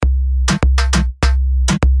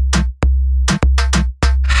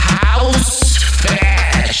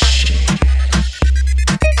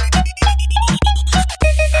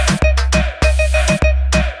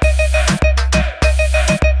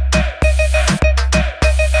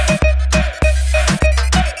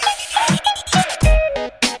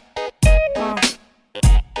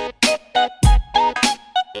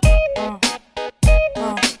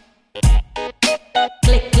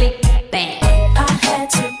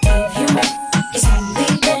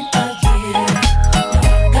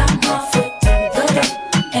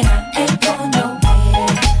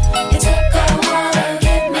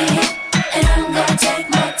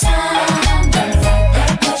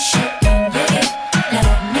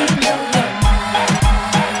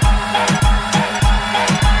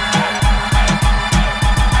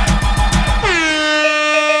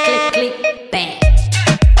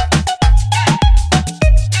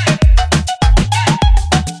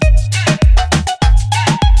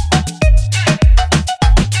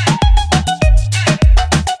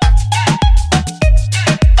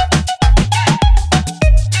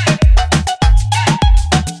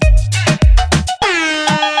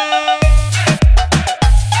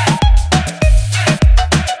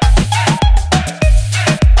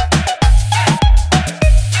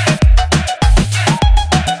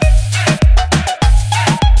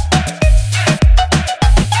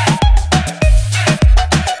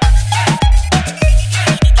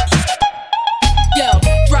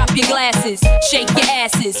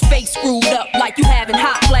screwed up like you having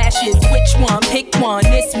hot flashes. Which one? Pick one.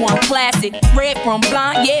 This one classic. Red from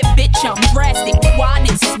blind, yeah, bitch, I'm drastic. Why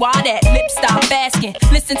this? Why that? Lip stop asking.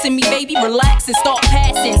 Listen to me, baby, relax and start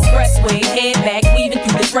passing. Expressway, head back, weaving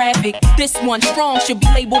through the traffic. This one strong should be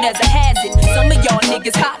labeled as a hazard. Some of y'all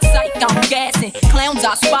niggas hot psych, I'm gassing. Clowns,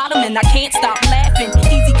 I spot them and I can't stop laughing.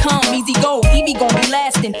 Easy come, easy go, Evie gon' be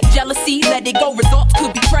lasting. Jealousy, let it go, results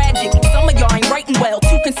could be tragic. Some of y'all ain't writing well,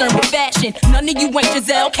 too concerned with fashion. None of you ain't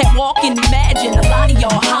Giselle, can't walk and imagine. A lot of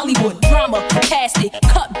y'all Hollywood drama, cast it.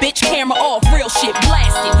 Cut bitch camera off, real shit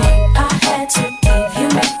blasted. I had to give you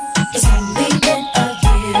up, it's only been a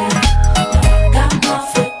year. Now I got my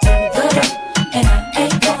foot through the door, and I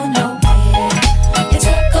ain't going nowhere. It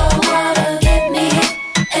took a while to get me,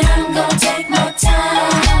 and I'm gonna take my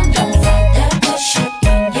time. Don't fight that bullshit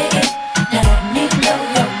in your ear, now let me blow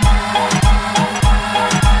your mind.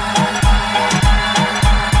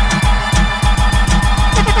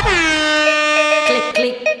 Click,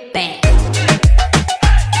 click, bang.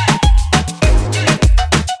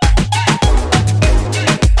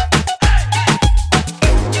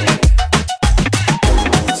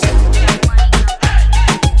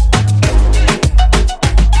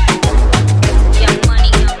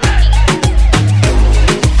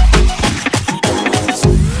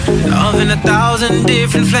 Love in 1,000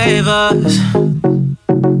 different flavors.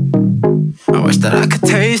 I wish that I could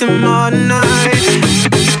taste them all night.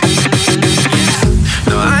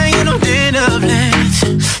 No, I ain't got no dinner plans,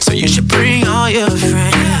 so you should bring all your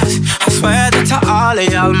friends. I swear that to all of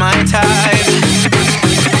y'all my type.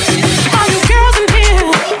 All you girls in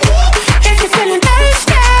here, if you're feeling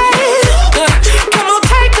thirsty, come on,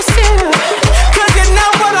 take a sip, 'cause you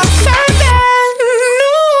know what I'm serving.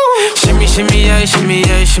 No. Shimmy, shimmy, yeah, shimmy,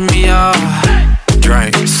 yeah, shimmy, yeah.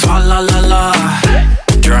 Drink, swalla la la.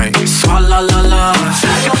 Drink, swalla la la.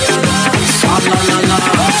 Swalla la la.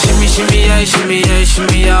 Shimmy, shimmy, yeah, shimmy, yeah,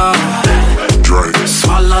 shimmy, yeah. Drink,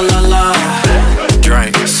 swalla la la.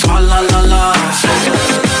 Drink, swalla la la.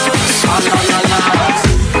 Swalla la la.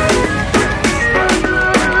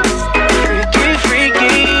 Freaky,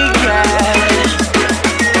 freaky, yeah.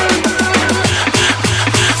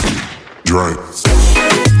 Drink.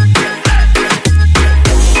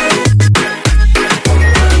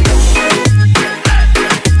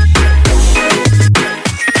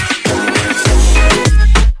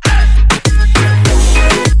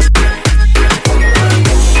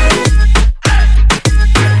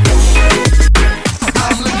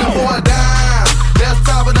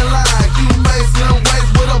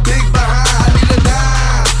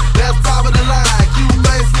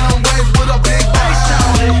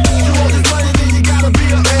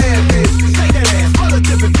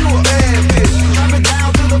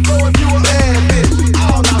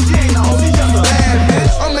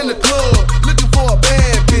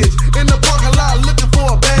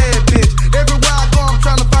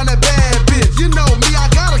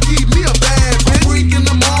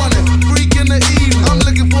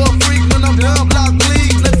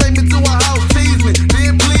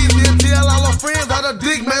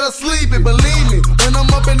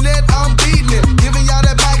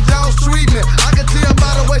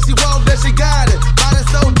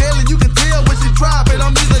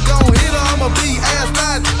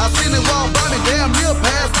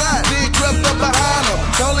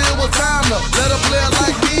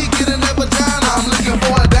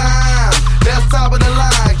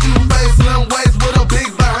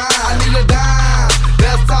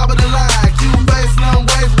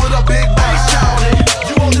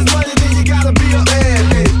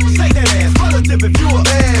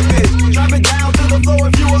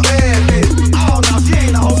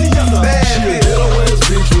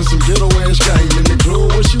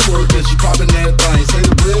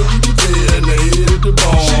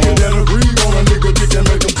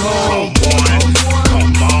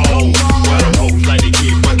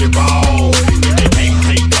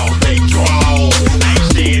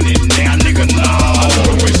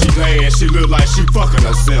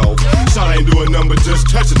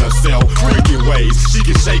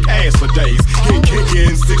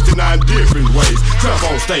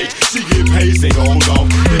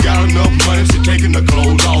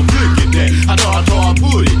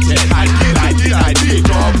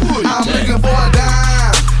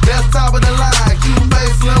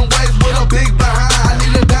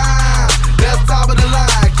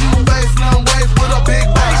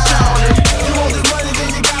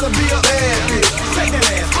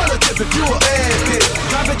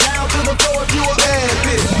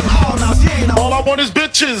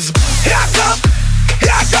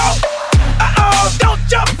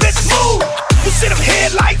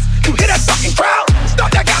 You hear that fucking crowd?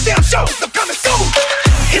 Start that goddamn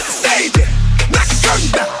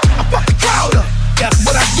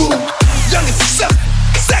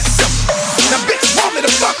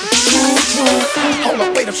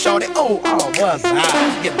up, shorty. Oh, was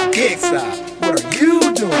I? Get my dick sucked. What are you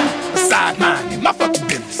doing? Besides minding my fucking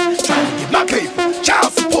business. Trying to get my paper.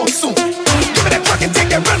 Child support soon. Give me that fucking take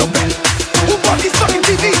that rental back. Who bought these fucking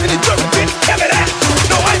TVs in the junk, bitch? Give me that.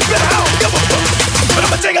 No, I ain't better. I don't give a fuck. But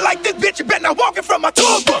I'ma take it like this, bitch. You better not walk in from my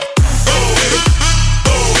tour bus.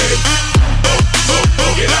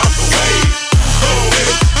 Get out the way.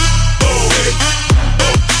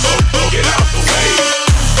 Get out the way. Get out the way.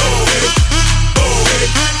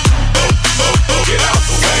 Get out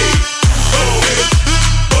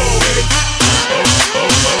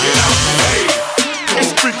the way. In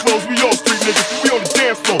street clothes, we all street niggas. We on the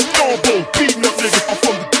dance floor, throwing bowls, beating up niggas. I'm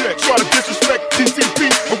from the deck. Try to disrespect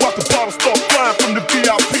DTP and watch the bottles start flying from the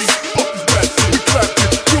VIP. Fuck these rats, we clap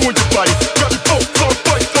this, ruin your body. Got your boat, start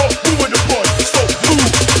fight, start ruin the party. So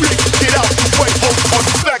move, please get out the way. Oh, all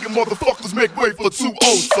you faggot motherfuckers make way for 2-0.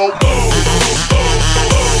 So get out the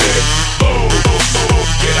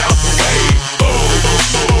way. Get out the way.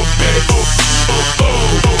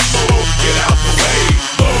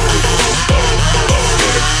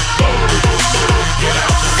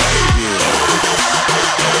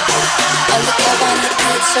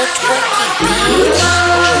 So twerky, bitch.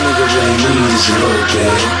 All a nigga really need is a little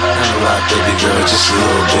bit. Not a lot, baby girl, just a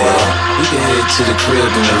little bit. We can head to the crib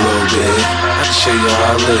in a little bit. I can show you how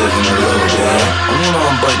I live in a little bit. I wanna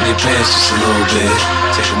unbutton your pants just a little bit.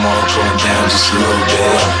 Take them all, pull them down just a little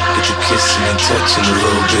bit. Get the kissing and touching a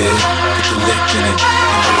little bit. Get the licking it in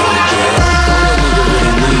a little bit. All a nigga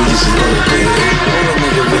really need is a little bit. All a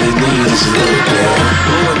nigga really need is a little bit.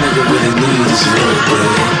 All a nigga really need is a little bit.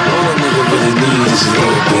 All a nigga really need is a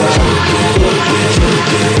little bit.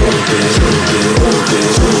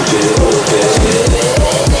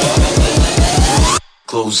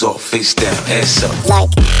 Clothes off, face down, ass up. Like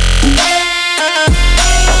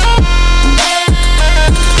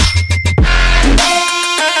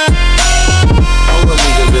All a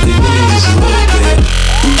nigga really need is a little bit.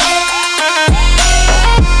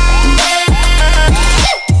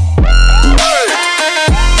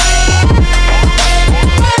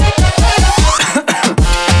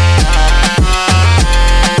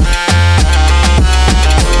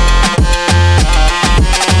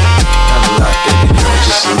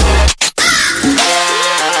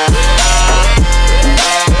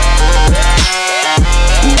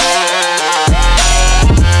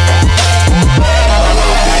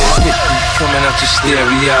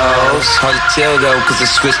 Stereos, hard to tell though, cause I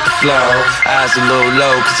switched the flow. Eyes a little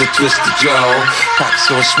low, cause I twist the jaw. Pockets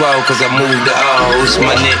on swole, cause I move the O's.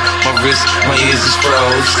 My neck, my wrist, my ears is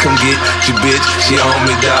froze. Come get your bitch, she on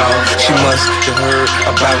me, dawg. She must have heard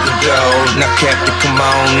about the dough. Now Captain, come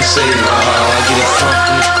on and say, I get it crunk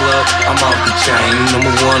in the club, I'm off the chain.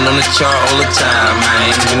 Number 1 on the chart all the time,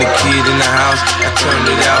 man. When the kid in the house, I turned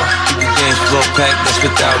it out. Keep the dance floor packed, that's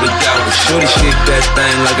without a doubt. But shorty shake that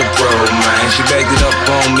thing like a pro, man. She backed it up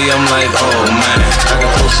on me, I'm like, oh man. I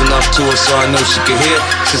got close enough to her so I know she could hear.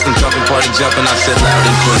 System jumping, party jumping, I said loud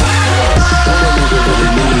and clear. All a nigga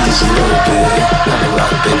really need is a little bit. Not a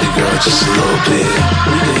lot, baby girl, just a little bit.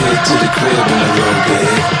 We can head to the crib in a little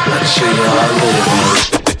bit. I can show you how I live in a little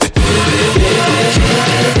bit.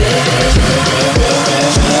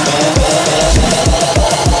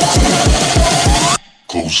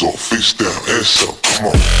 clothes off, face down, ass up, come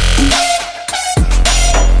on.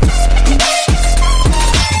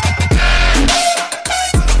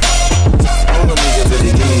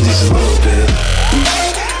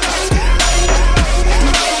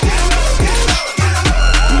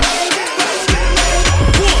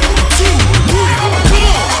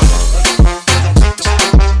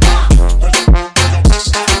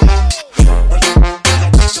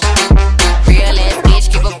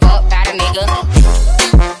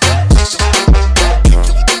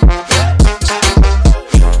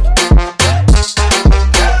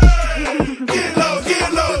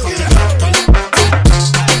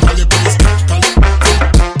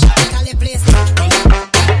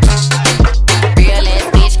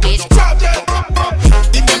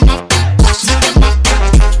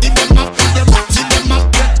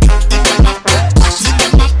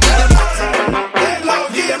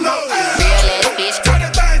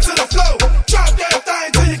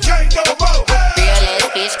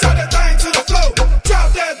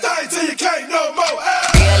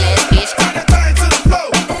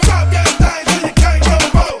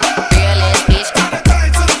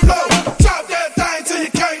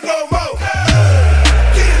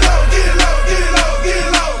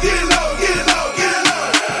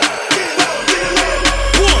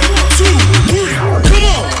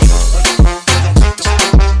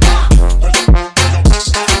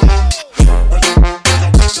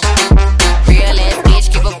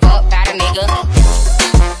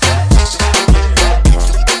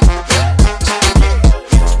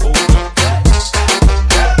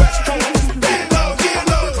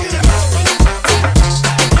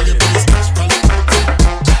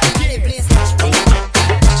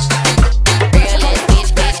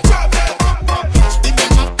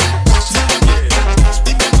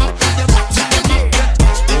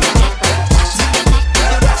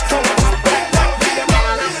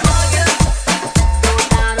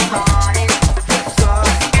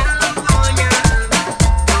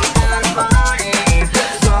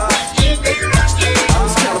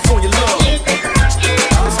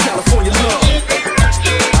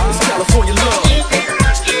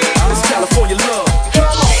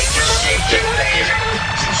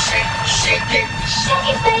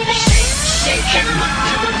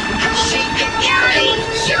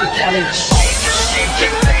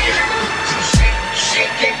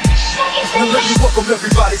 Welcome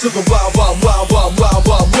everybody to the wild, wild, wild, wild, wild,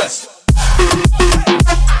 wild west.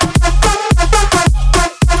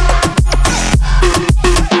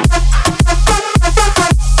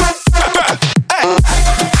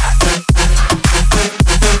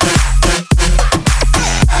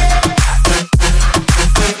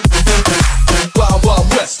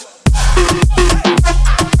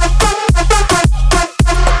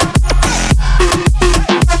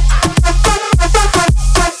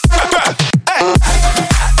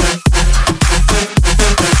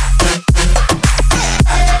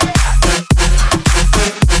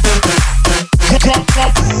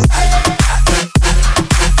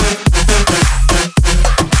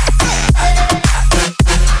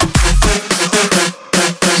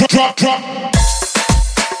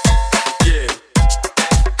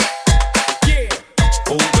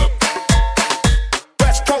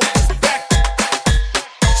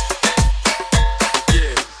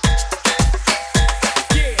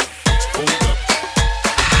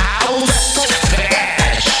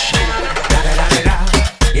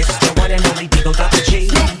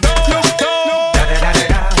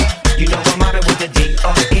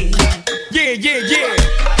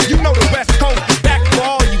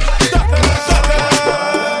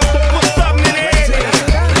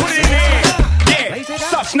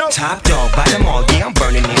 Top dog by them all, yeah, I'm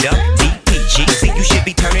burning it up. DPGC, you should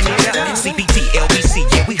be turning it up. CPT, LBC,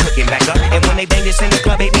 yeah, we hooking back up. And when they bang this in the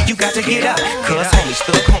club, baby, you got to get up. Cause homies,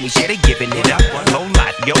 thug homies, yeah, they giving it up. Low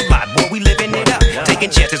life, yo life, boy, we living it up.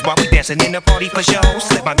 Taking chances while we dancing in the party for show.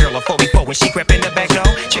 Slip my girl a 44 when she crept in the back door.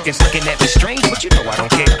 Chickens looking at me strange, but you know I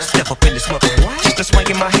don't care. Step up in the smoke, just a swing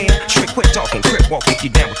in my hair. Trick, quit talking, crip walk if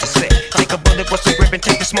you down with the set. Take a bullet, what's the grip and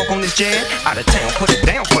take the smoke on this jet. Out of town, put it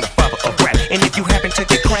down for the father of rap. And if you happen to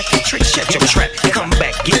get cracked, trick, shut your trap. Come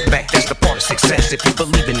back, get back, that's the part of success. If you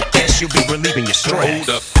believe in the S, you'll be relieving your stress. Hold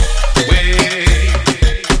up, wait.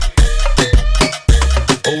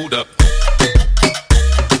 Hold up.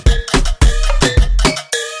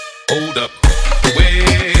 Hold up,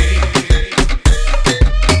 wait.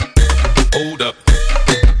 Hold up.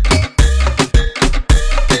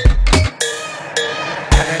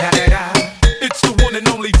 It's the one and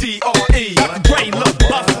only D.R.E. Got the brain look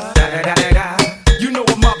buff. You know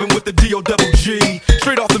I'm mobbing with the D.O.G.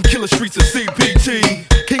 Straight off them killer streets of CPT.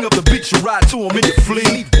 King up the beach, you ride to him in your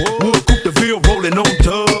fleet. Wood, Coupe de Ville, rolling on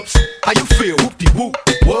dubs. How you feel? Whoop-de-whoop,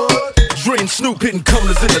 what? Dre and Snoop hitting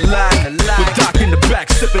corners in the line. With Doc in the back,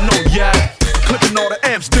 sipping on yak. Clipping all the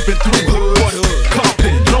amps, dipping through hood.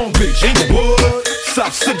 Compton, Long Beach, Inglewood.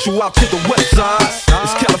 South Central out to the west side.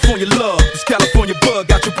 It's California love, it's California bug.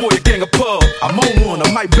 Got your boy a gang of pub. I'm on one, I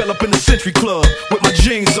might bell up in the Century Club. With my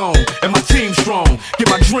jeans on, and my team strong. Get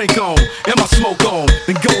my drink on, and my smoke on.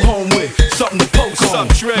 Then go home with something to poke on.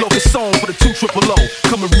 Locust song for the 200.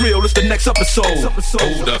 Coming real, it's the next episode.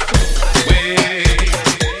 Hold up, wait.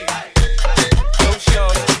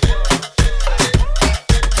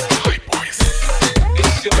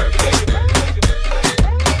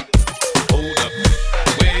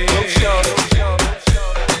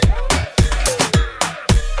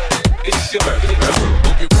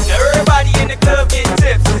 Everybody in the club get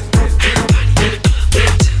tips.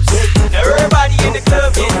 Everybody in the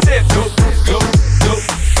club get tips.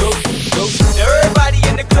 Everybody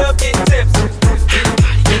in the club get tips.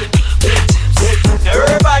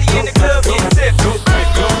 Everybody in the club get tips.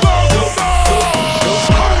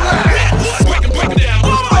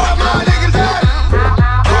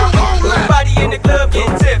 Everybody in the club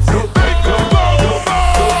get tips.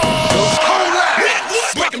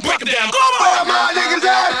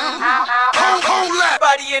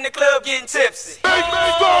 Everybody in the club getting tipsy.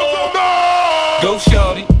 Go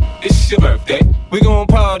shorty, it's your birthday. We gon'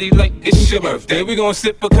 party like it's your birthday. We gon'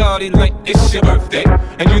 sip Bacardi like it's your birthday.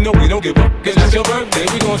 And you know we don't give up, cause it's your birthday.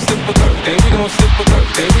 We gon' sip a birthday, we gon' sip a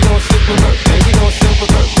birthday. We gon' sip a birthday, we gon' sip a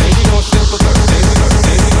birthday. We gon' sip a birthday,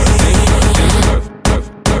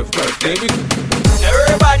 birthday.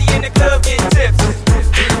 Everybody in the club getting tipsy.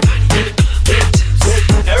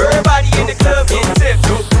 Everybody in the club getting tipsy.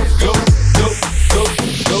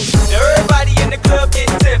 Everybody in the club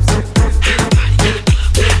getting tipsy.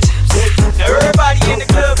 Everybody in the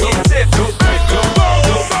club getting tipsy.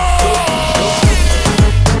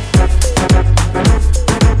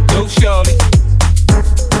 Go shorty,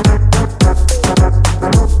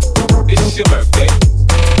 it's your birthday.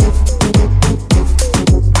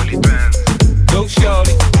 Go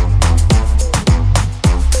shorty,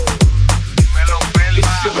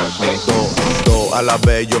 it's your birthday. Todo a la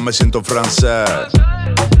vez yo me siento francés.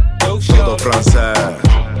 Todo francés,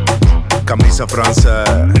 camisa francés.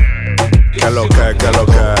 Que lo que,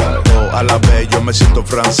 todo a la vez yo me siento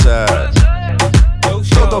francés.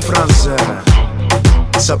 todo francés.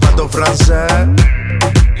 Zapato francés.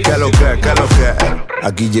 ¿Qué lo que?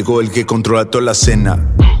 Aquí llegó el que controla toda la cena.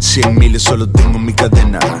 100,000 solo tengo en mi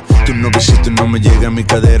cadena. Tu novicito no me llega a mi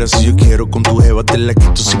cadera. Si yo quiero con tu jeva te la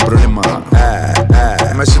quito sin problema.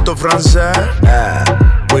 Me siento francés.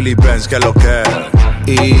 Willy Benz, ¿qué lo que?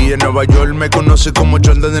 Y en Nueva York me conoce como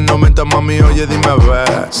Jordan de 90, mami, oye, dime a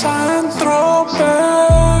ver.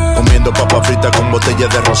 Comiendo papa frita con botella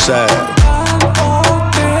de rosé.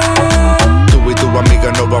 Tú y tu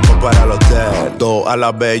amiga nos vamos para el hotel. Todo a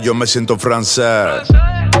la vez, yo me siento francés.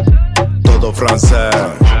 Todo francés.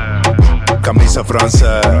 Camisa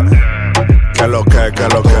francés. ¿Qué lo que?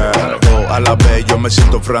 Todo a la vez, yo me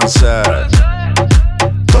siento francés.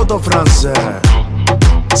 Todo francés.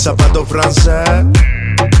 Zapato francés.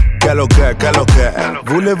 ¿Qué lo que?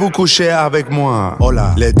 Voulez-vous coucher avec moi?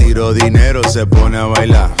 Hola. Le tiro dinero, se pone a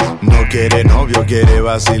bailar. No quiere novio, quiere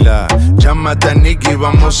vacilar. Llámate a Nicky,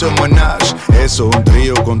 vamos a Monash. Eso es un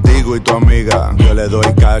trío contigo y tu amiga. Yo le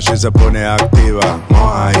doy cash y se pone activa.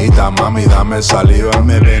 Mojadita, mami, dame saliva.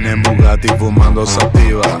 Me ven en Bugatti fumando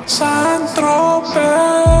sativa.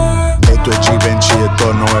 Esto es Givenchy,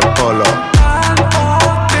 esto no es polo.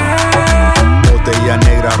 Botella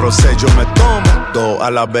negra, rosé, yo me tomo. Todo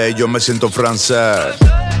a la vez, yo me siento francés.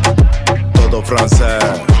 Todo francés.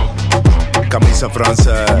 Camisa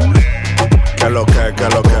francés. ¿Qué lo que?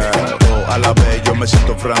 Todo a la vez, yo me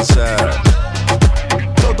siento francés.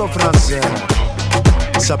 Todo francés.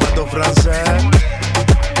 Zapato francés.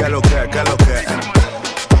 ¿Qué lo que?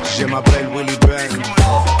 Je m'appelle Willy Ben.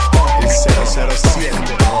 El 007.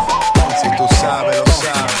 Si tú sabes, lo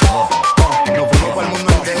sabes. Nos fuimos para el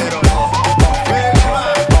mundo entero.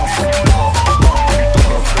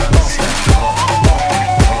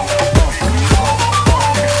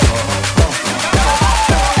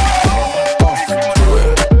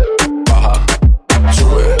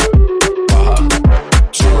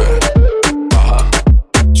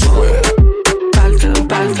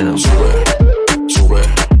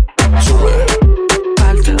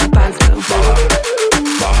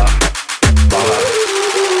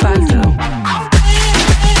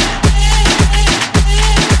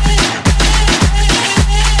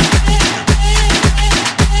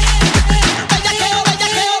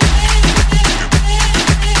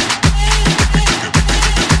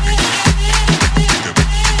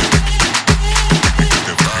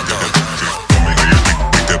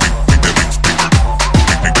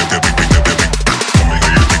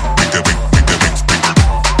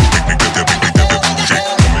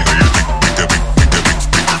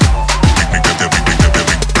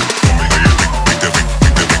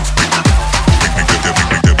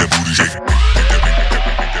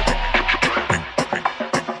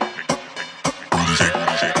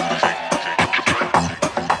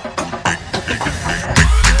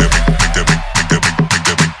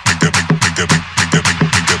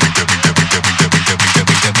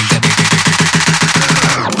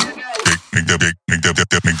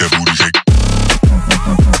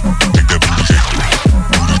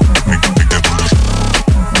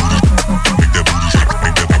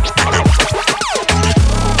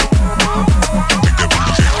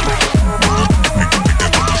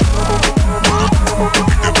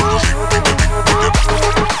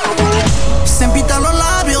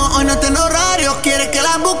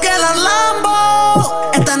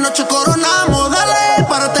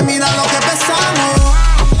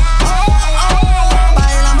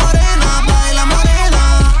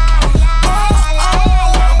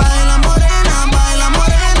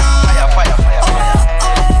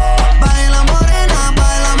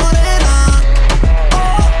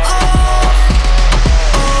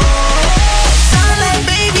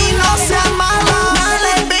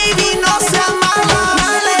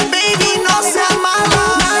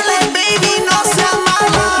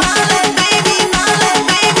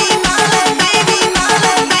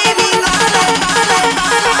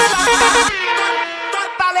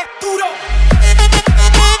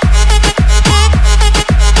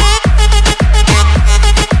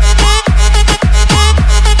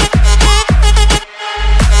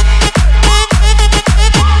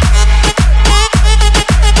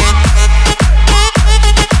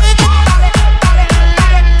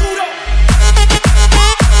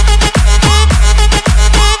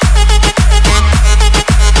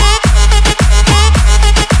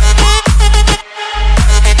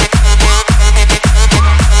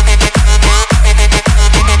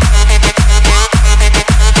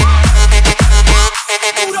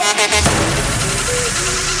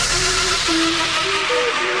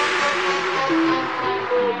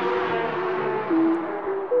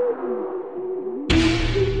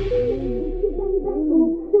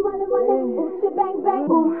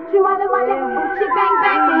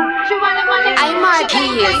 like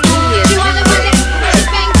he is. She wanna run it, she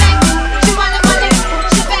bang bang. She wanna run it,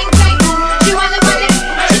 she bang bang. She wanna run it,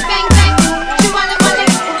 she bang bang. She wanna run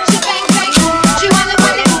it, she bang bang. She wanna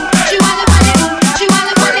run it, she wanna run it. She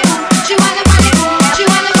wanna run it, she wanna run it. She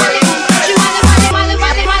wanna run it, she wanna run it.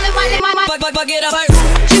 Get up.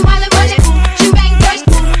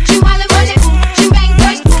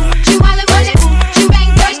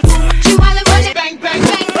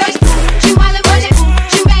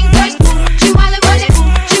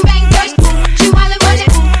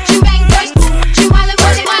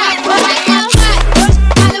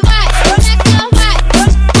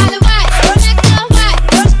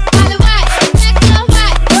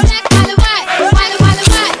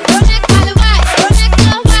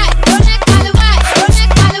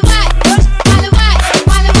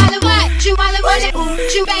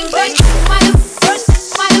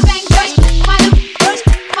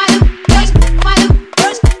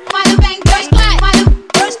 wanna run it,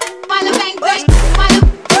 she bang bang. She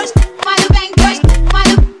wanna run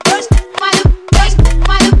it, she bang bang. She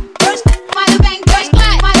wanna run it, she bang bang.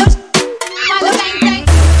 She wanna run it, bang bang bang bang. She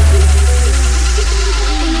wanna run it, she bang bang.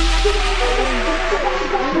 She wanna run it, she bang bang. She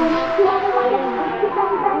wanna run it, she bang bang. She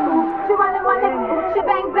wanna run it, you bang bang, wanna bang bang, wanna bang bang, wanna bang bang, wanna bang bang, she bang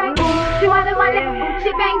bang, she wanna run it,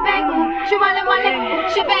 she bang bang, she wanna run it,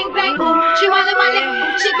 she bang bang,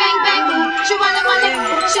 she wanna run it, she bang bang, she wanna run it,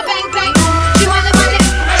 she bang bang, she wanna run it,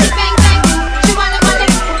 she bang bang, she wanna run it,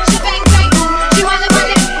 she bang bang, she wanna run it,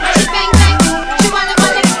 she bang bang, she wanna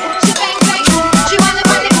run it, she bang bang, she wanna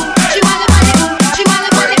run it, she wanna run it, she wanna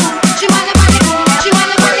run it, she wanna run it, she wanna run it, she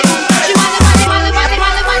wanna run it,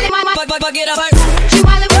 get up. She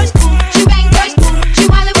wanna run, she bang bang, she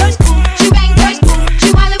wanna run, she bang bang, she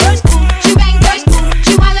wanna run, she bang bang,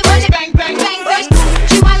 she wanna run it, bang bang bang bang.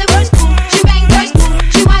 She wanna run, she bang bang,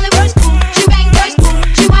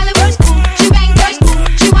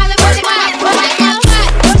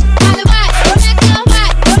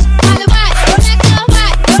 she wanna run, she bang bang, she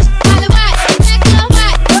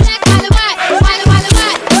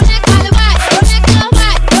wanna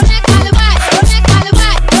run, she bang bang,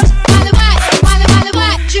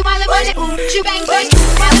 she wanna run it. She bang bang,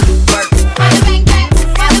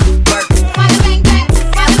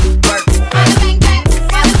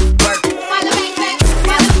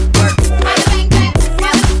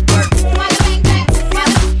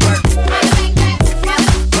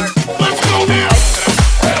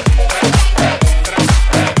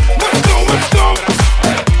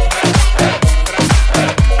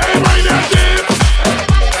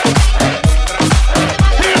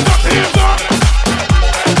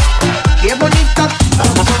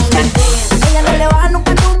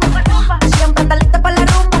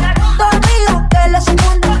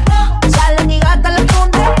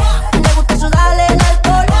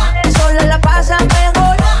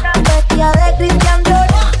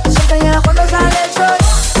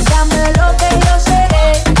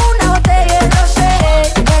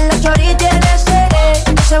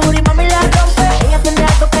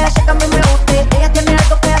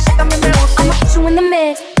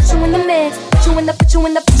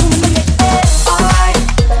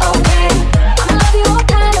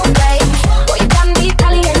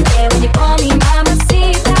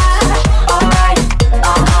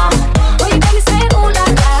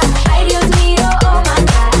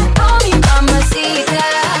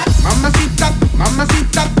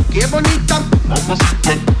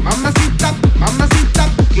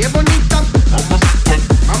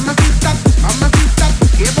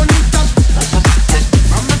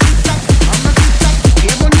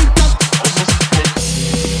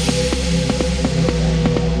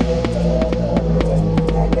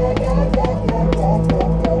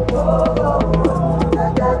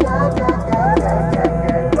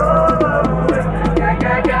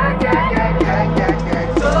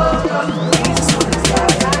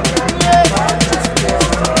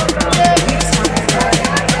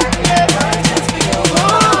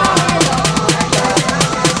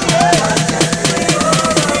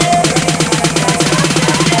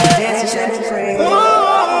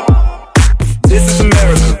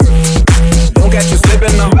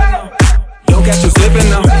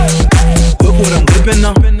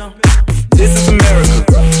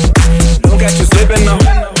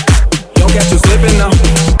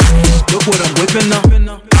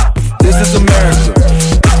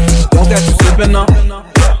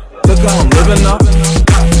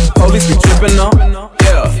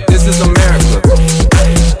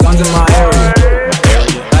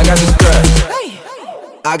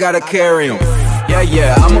 I gotta carry him.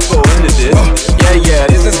 Yeah, I'ma go into this. Yeah,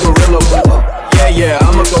 this is gorilla. Yeah,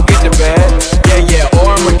 I'ma go get the bag. Yeah,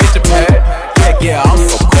 or I'ma get the pad. Yeah, I'm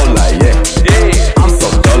so cold like, yeah.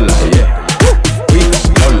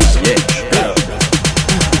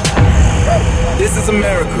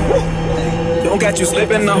 America. Don't catch you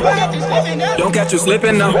slipping now. Don't catch you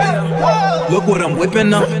slipping now. Look what I'm whipping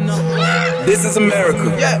now. This is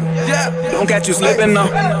America. Don't catch you slipping now.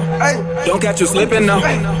 Don't catch you slipping now.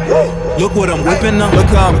 Look what I'm whipping now. Look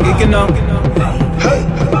how I'm geeking now.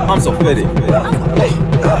 I'm so pretty.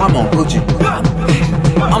 I'm on Gucci.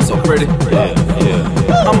 I'm so pretty.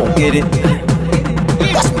 I'm gonna get it.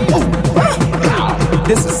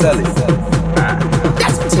 This is Sally.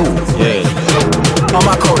 That's a tool. On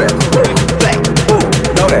my Kodak. Black. Ooh,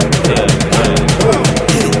 know that.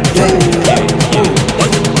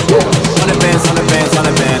 Hundred bands. Got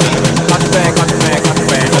the band.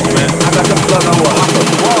 I got the plug on what?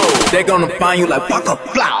 They gonna find you like Waka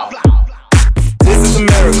Flow. This is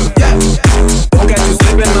America. Don't catch you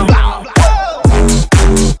slipping now.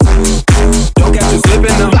 Don't catch you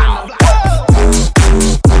slipping now.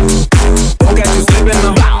 Don't catch you slipping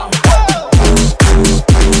now.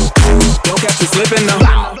 Don't catch you slipping now.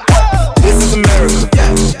 This is America.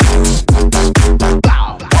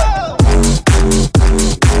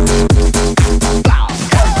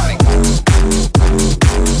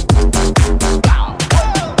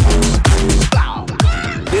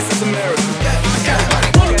 This is America.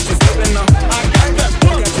 Don't catch you slipping now.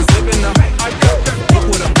 Don't catch you slipping now. Look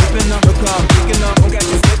what I'm whipping now. Look how I'm picking up. Don't catch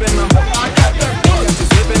you slipping now. Don't catch you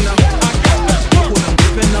slipping now. Look what I'm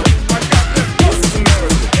whipping now. This is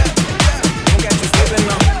America. Don't catch you slipping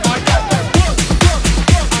now.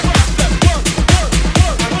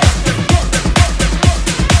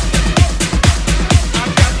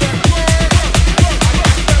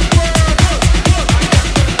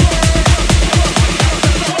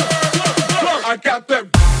 I got that.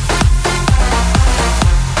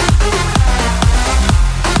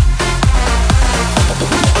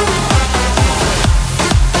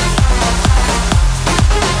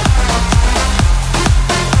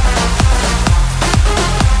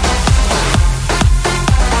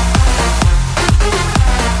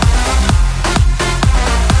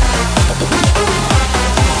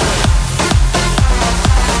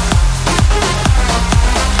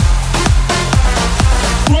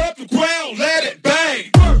 Grab the ground, let it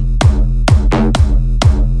bang.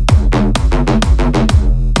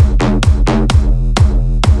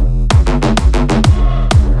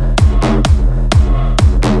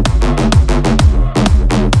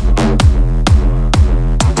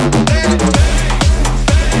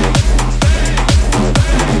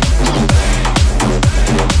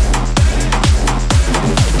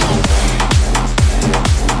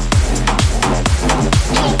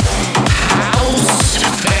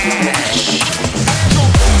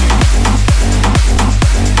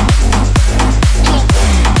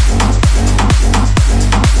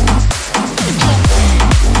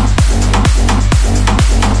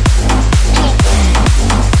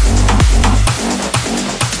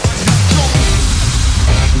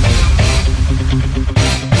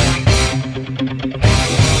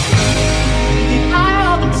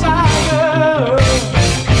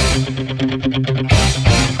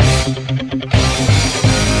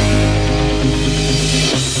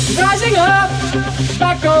 Rising up,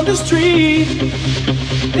 back on the street.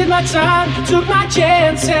 Did my time, took my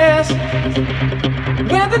chances.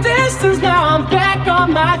 Went the distance, now I'm back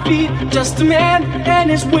on my feet. Just a man and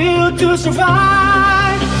his will to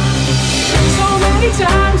survive. So many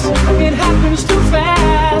times, it happens too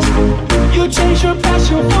fast. You change your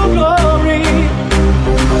passion for glory.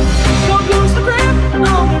 Don't lose the grip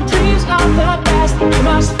on the dreams of the past. You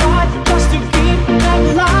must fight just to keep them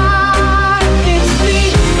alive. It's the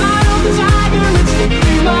eye of the tiger, it's the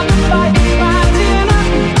dream of the fight. Rising up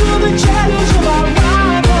to the challenge of our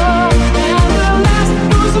rival. And the last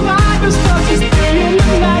who survivors touches three in the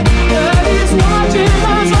night. But it's watching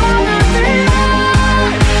us on the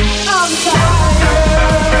eye of the tiger.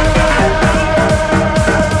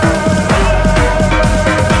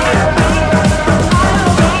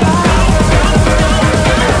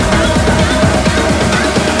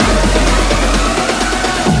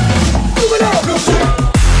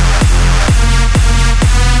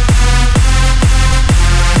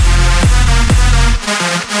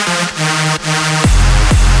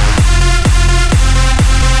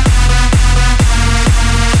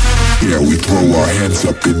 Yeah, we throw our hands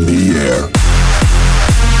up in the air.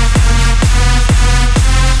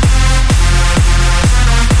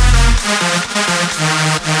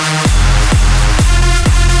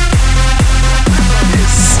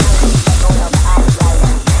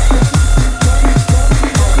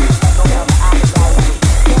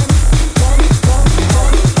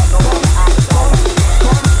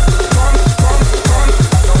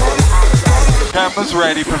 Cameras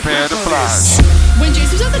ready, prepare to fly. When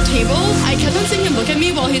Jason was at the table, I kept on seeing him look at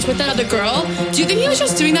me while he's was with that other girl. Do you think he was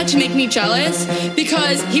just doing that to make me jealous?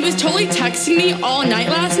 Because he was totally texting me all night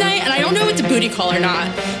last night, and I don't know if it's a booty call or not.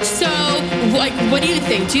 So, like, what do you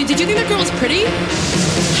think? Did you think that girl was pretty?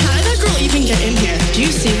 How did that girl even get in here? Do you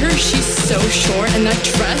see her? She's so short, and that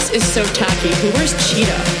dress is so tacky. Who wears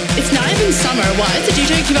cheetah? It's not even summer. Why does the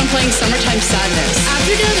DJ keep on playing Summertime Sadness? After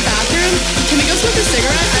you get out of the bathroom, can we go smoke a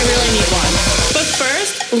cigarette? I really need one. But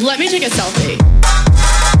first, let me take a selfie.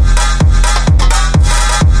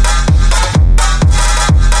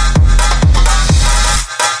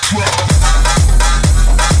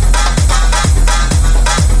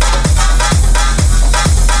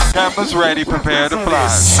 Cameras ready, prepare to fly.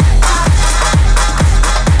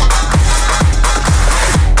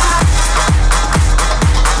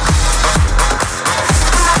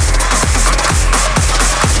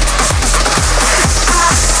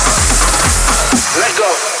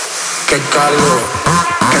 Qué calor,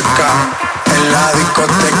 en la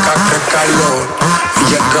discoteca, qué calor.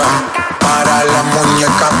 Llega para la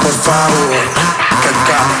muñeca, por favor.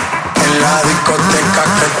 En la discoteca,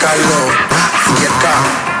 qué calor. Llega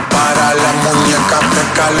para la muñeca, qué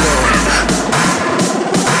calor.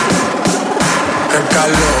 Qué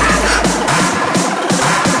calor.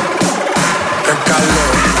 Qué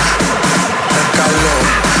calor. Qué calor.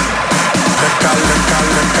 Qué calor.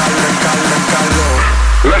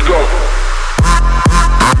 Let's go.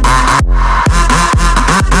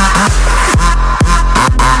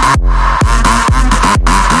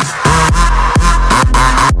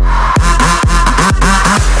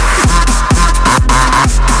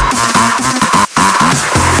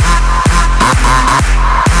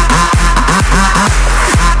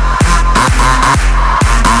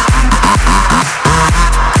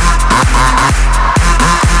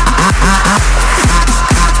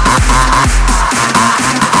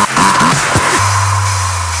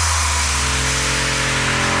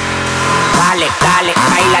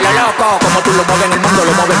 Como tú lo mueves en el mundo,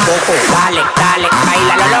 lo mueves poco. Dale, dale,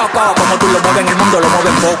 baila lo loco. Como tú lo mueves en el mundo, lo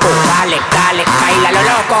mueves poco. Dale, dale, baila lo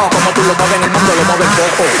loco. Como tú lo mueves en el mundo, lo mueves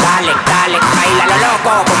poco. Dale, dale, baila lo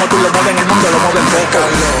loco. Como tú lo mueves en el mundo, lo mueves poco.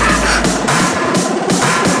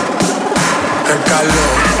 Qué calor.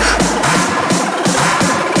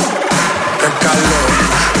 Qué calor.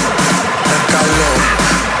 Qué calor.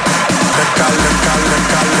 Qué calor.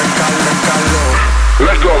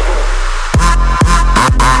 Let's go.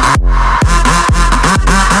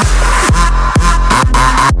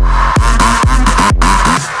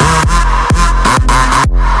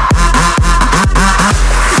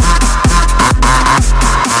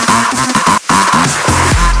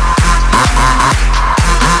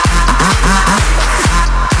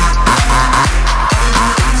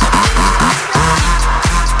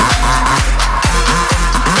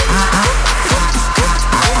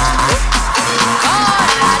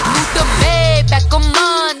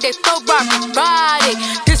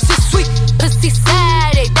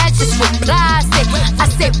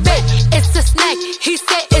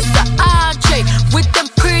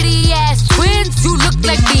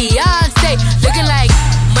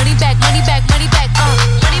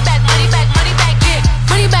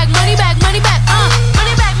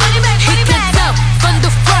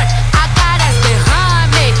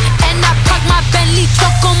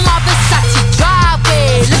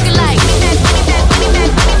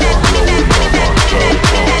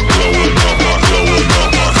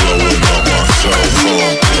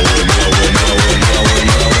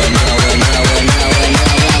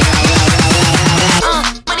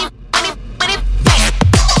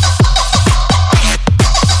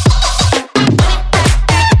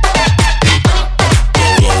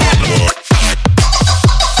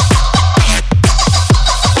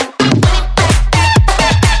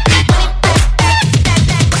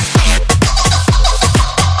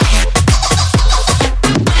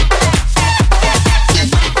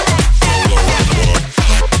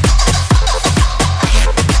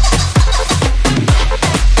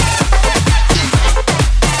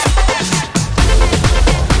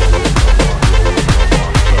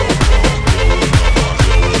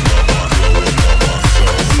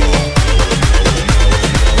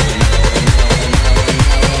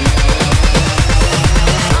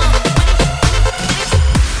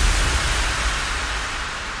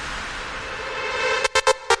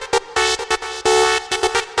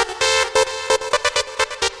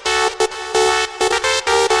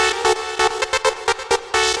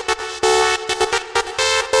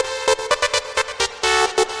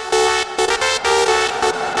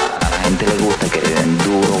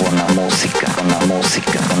 música, con la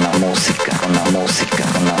música, con la música, con la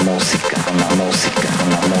música, con la música, con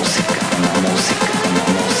la música.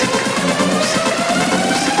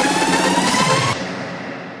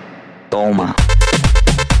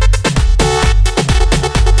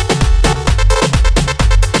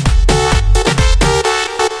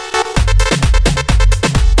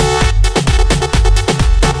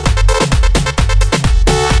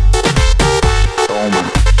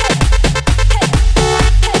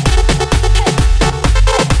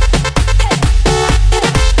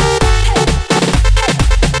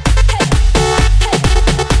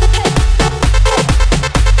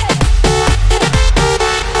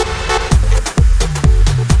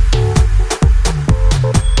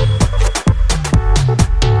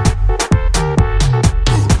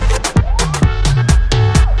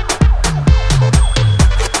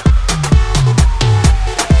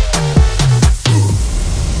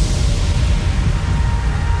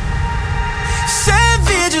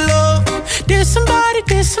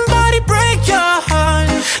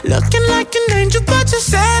 like an angel, but you're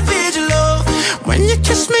savage, love. When you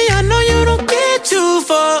kiss me, I know you don't get two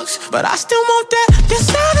fucks, but I still want that. Your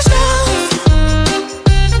savage love.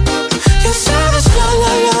 Your savage love,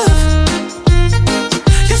 love, love.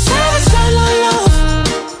 Your savage love, love, love.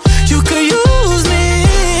 You could use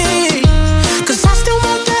me, 'cause I still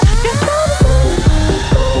want that. Your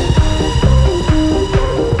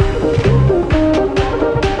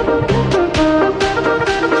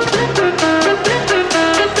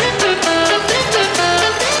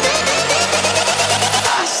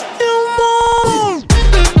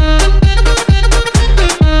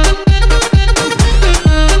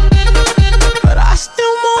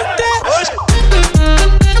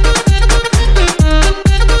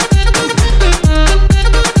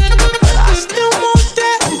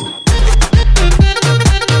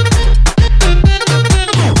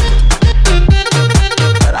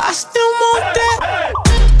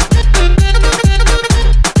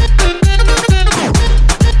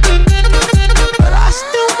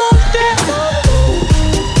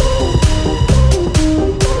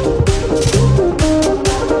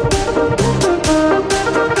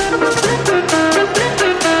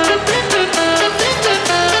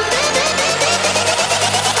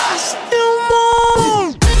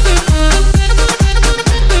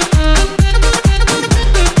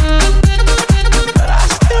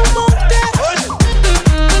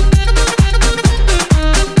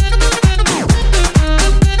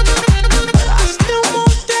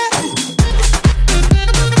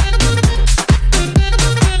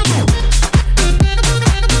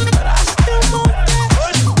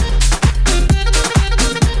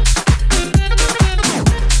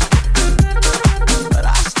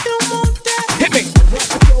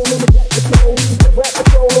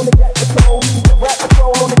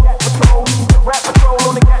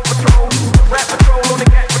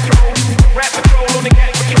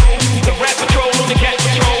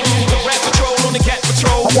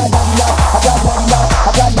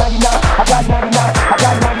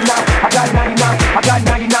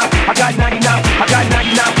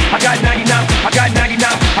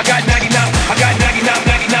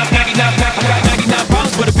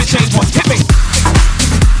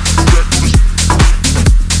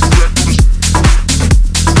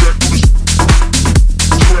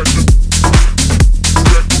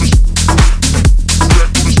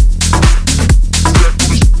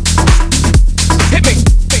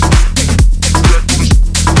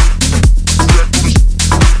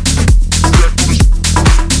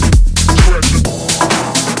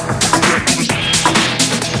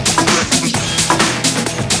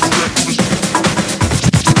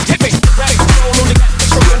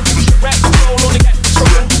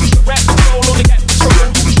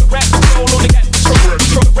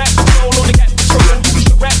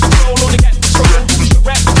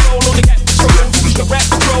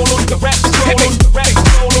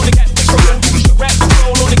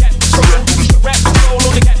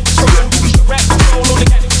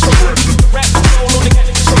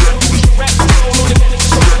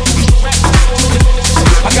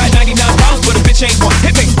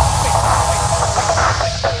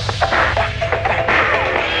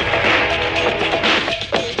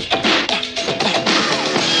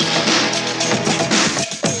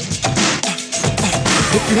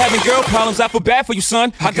I feel bad for you,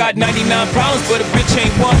 son. I got 99 problems, but a bitch ain't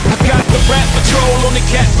one. I got the rap patrol on the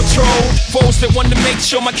cat patrol. Foes that want to make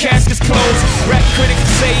sure my casket's closed. Rap critics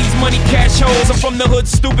say he's money cash holes. I'm from the hood,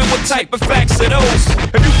 stupid. What type of facts are those?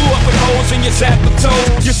 If you grew up with holes in your zap of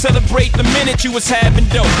toes, you celebrate the minute you was having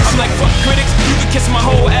dope. I'm like, fuck critics, you can kiss my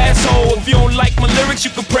whole asshole. If you don't like my lyrics, you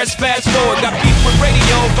can press fast forward. Got beef with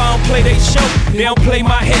radio if I don't play they show. They don't play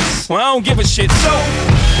my hits, well I don't give a shit. So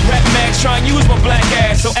Rap Max try and use my black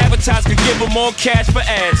ass so advertisers could give them more cash for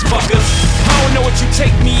ads. Fuckers, I don't know what you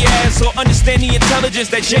take me as or understand the intelligence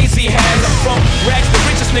that Jay-Z has. I'm from rags, the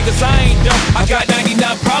richest niggas, I ain't dumb. I got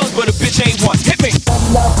 99 problems, but a bitch ain't one. Hit me.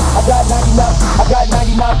 I got 99, I got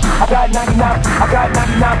 99, I got 99, I got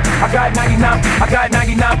 99, I got 99, I got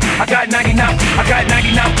 99, I got 99, I got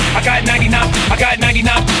 99, I got 99, I got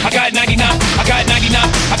 99, I got 99, I got 99,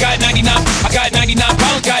 I got 99, I got 99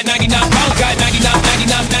 problems, got 99 problems, got 99,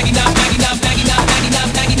 99, 99, 99, 99, 99,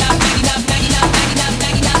 99, 99,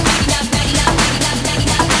 99.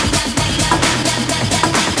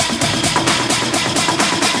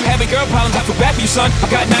 Having girl problems, I feel bad for you, son. I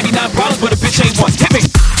got 99 problems, but a bitch ain't one. Hit me.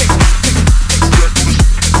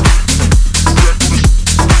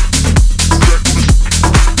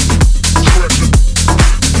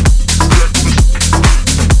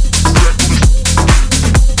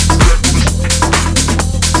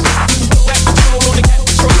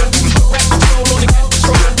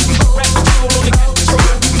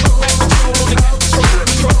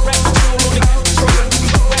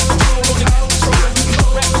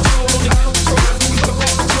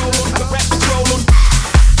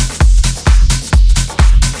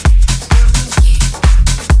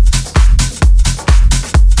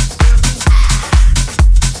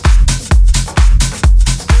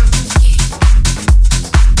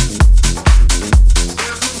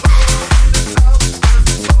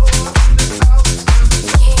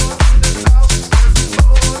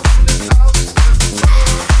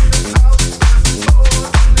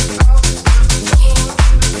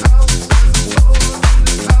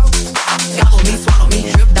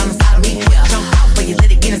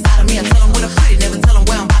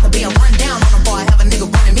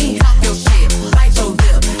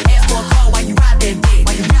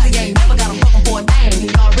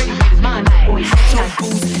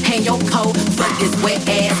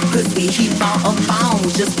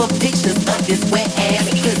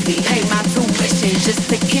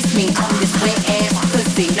 kiss me on this wet ass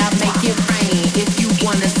pussy. Now make it rain if you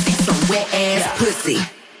wanna see some wet ass pussy.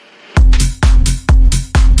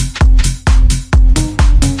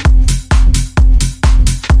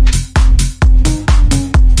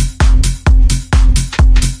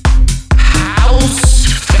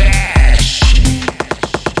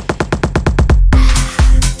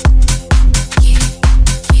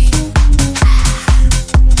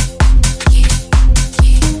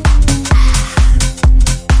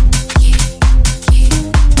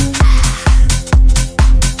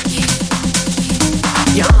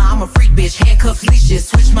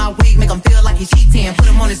 Switch my wig, make him feel like he's cheating. Put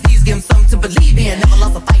him on his knees, give him something to believe in. Never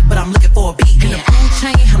lost a fight, but I'm looking for a beat. In the food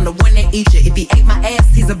chain, I'm the one that eats you. If he ate my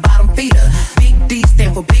ass, he's a bottom feeder. Big D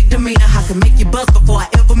stand for big demeanor. I can make you bust before I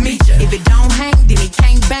ever meet you. If it don't hang, then he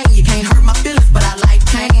can't bang. You can't hurt my feelings, but I like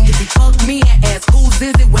pain. If he fuck me and ask whose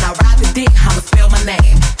is it, when I ride the dick, I'ma spell my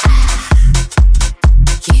name.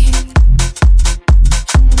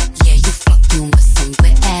 Yeah, you fucking with some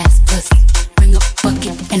wet ass pussy. Bring a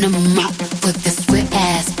bucket and a mop for this wet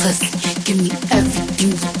ass pussy. Give me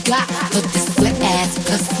everything you got for this wet ass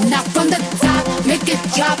pussy. Now from the top, make it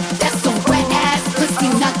drop. That's some wet ass pussy.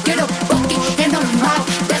 Now get a bucket and a mop.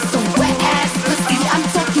 That's some wet ass pussy. I'm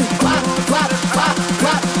talking wop, wop, wop,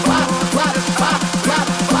 wop, wop, wop, wop, wop, wop,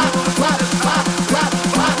 wop, wop, wop, wop,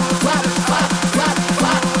 wop, wop, wop,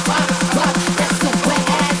 wop, wop, wop. That's some wet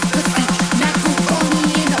ass pussy.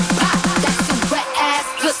 Macaroni in a pot. That's some wet ass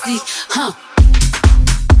pussy, huh?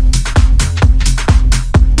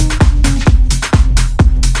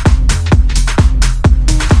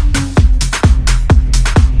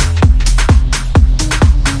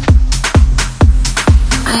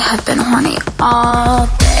 I have been horny all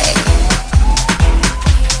day.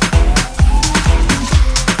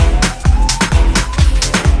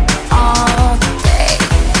 All day.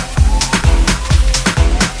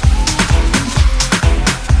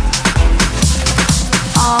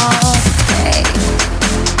 All day.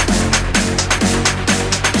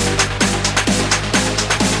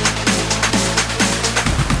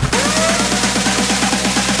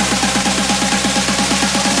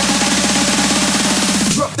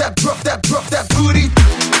 Drop that booty.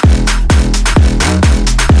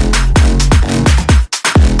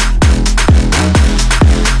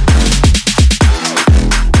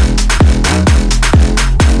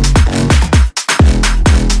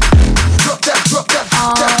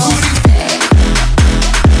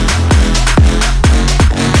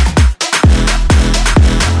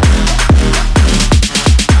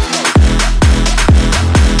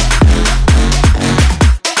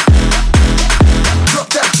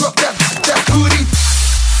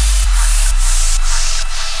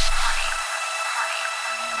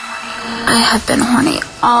 I have been horny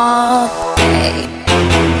all day.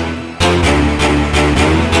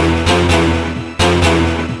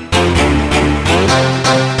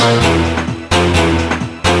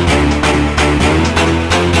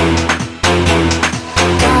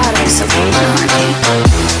 God, I'm so horny.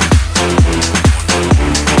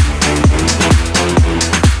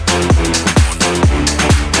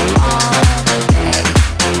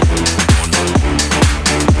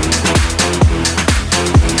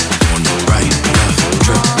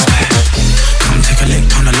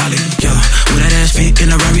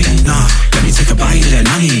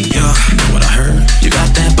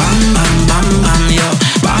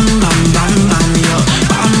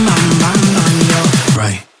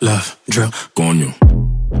 Drill, coño.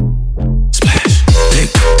 Splash,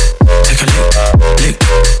 lick, take a lick, lick,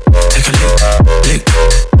 take a lick, lick,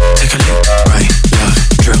 take a lick, right, love,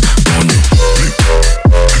 drill, coño. Lick,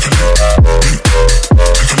 take a lick, lick,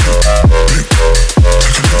 take a lick, lick,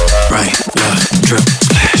 take a lick, right, love, drill,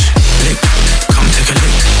 splash, lick, come take a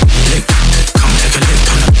lick, lick, come take a lick,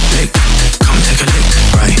 lick, come take a lick,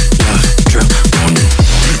 right, love, drill, coño.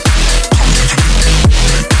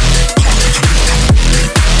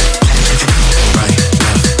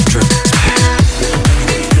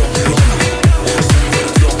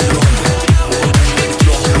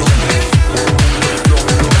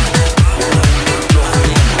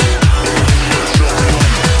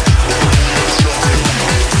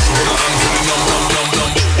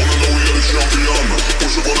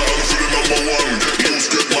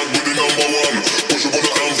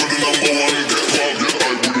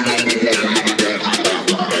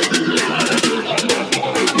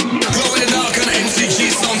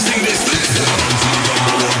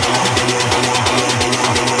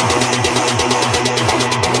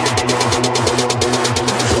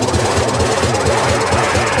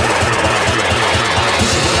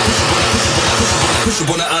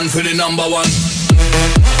 For the number one.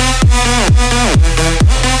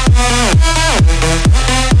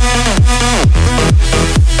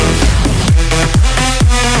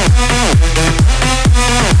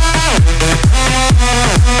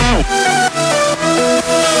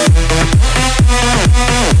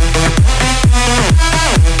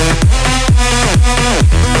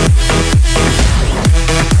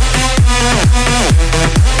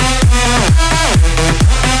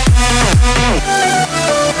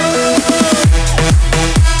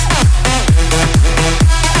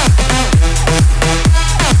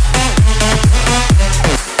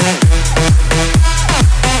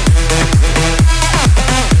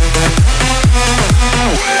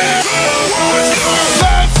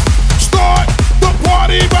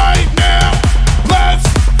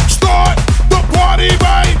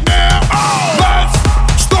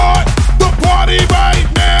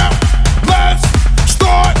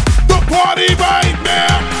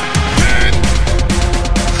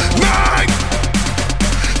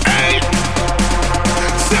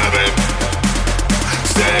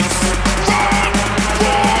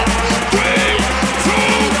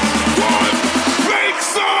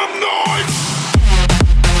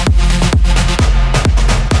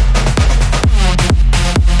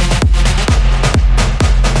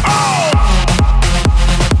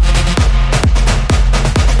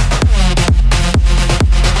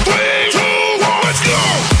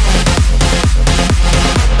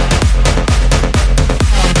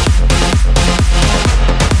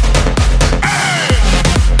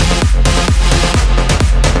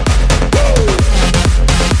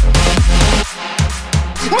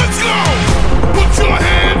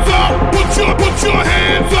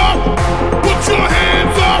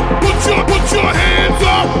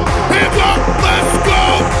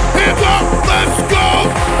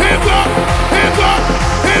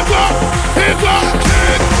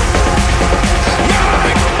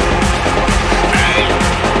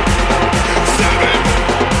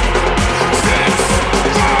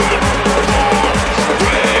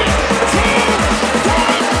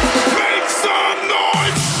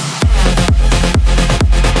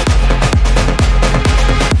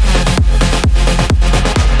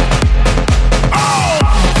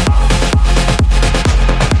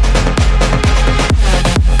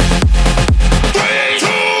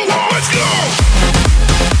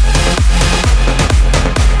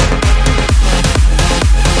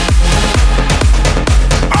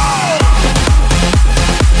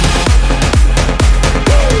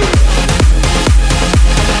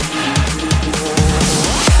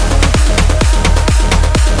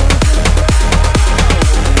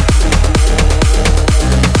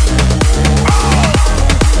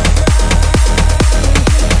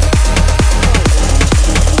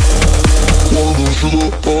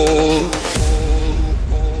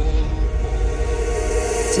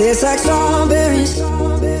 Tastes like strawberries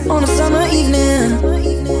on a summer evening,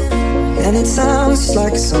 and it sounds just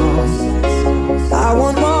like a song. I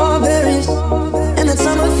want more berries and that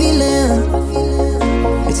summer feeling.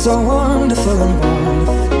 It's so wonderful and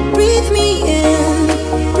warm. Breathe me in.